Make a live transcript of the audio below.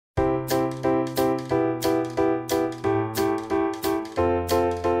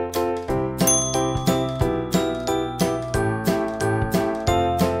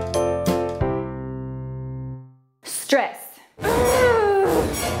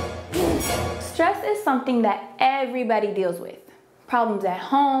Stress is something that everybody deals with. Problems at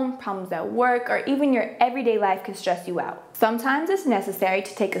home, problems at work, or even your everyday life can stress you out. Sometimes it's necessary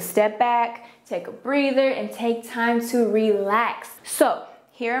to take a step back, take a breather, and take time to relax. So,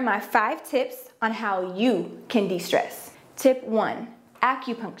 here are my 5 tips on how you can de-stress. Tip 1,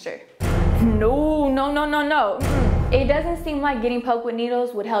 acupuncture. No. It doesn't seem like getting poked with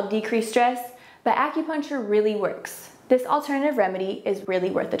needles would help decrease stress, but acupuncture really works. This alternative remedy is really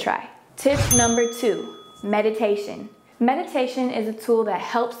worth a try. Tip number 2, meditation. Meditation is a tool that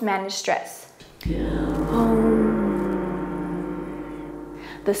helps manage stress.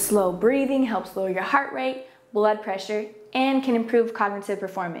 The slow breathing helps lower your heart rate, blood pressure, and can improve cognitive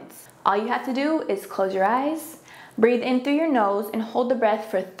performance. All you have to do is close your eyes, breathe in through your nose, and hold the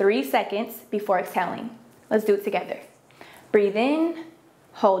breath for 3 seconds before exhaling. Let's do it together. Breathe in,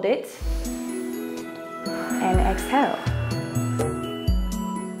 hold it, and exhale.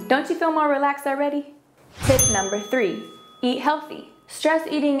 Don't you feel more relaxed already? Tip number 3, eat healthy. Stress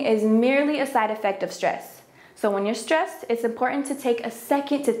eating is merely a side effect of stress. So when you're stressed, it's important to take a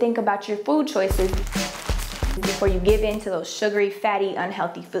second to think about your food choices before you give in to those sugary, fatty,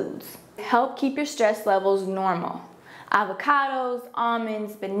 unhealthy foods. Help keep your stress levels normal. Avocados,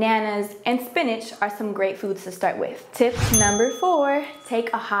 almonds, bananas, and spinach are some great foods to start with. Tip number 4,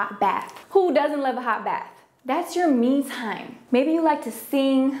 take a hot bath. Who doesn't love a hot bath? That's your me time. Maybe you like to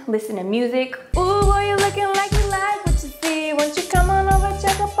sing, listen to music. Ooh, boy, you're looking like you like what you see. Won't you come on over,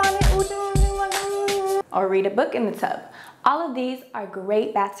 check up on it. Ooh, or read a book in the tub. All of these are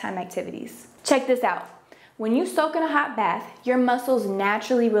great bath time activities. Check this out. When you soak in a hot bath, your muscles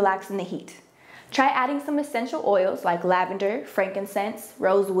naturally relax in the heat. Try adding some essential oils like lavender, frankincense,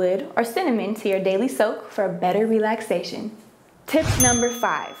 rosewood, or cinnamon to your daily soak for a better relaxation. Tip number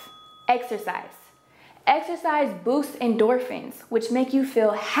 5, exercise. Exercise boosts endorphins, which make you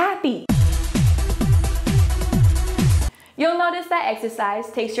feel happy. You'll notice that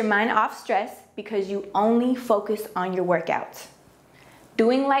exercise takes your mind off stress because you only focus on your workout.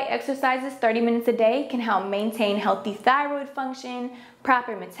 Doing light exercises 30 minutes a day can help maintain healthy thyroid function,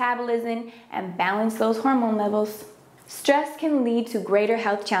 proper metabolism, and balance those hormone levels. Stress can lead to greater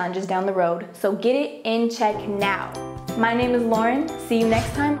health challenges down the road, so get it in check now. My name is Lauren. See you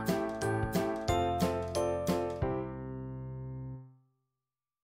next time.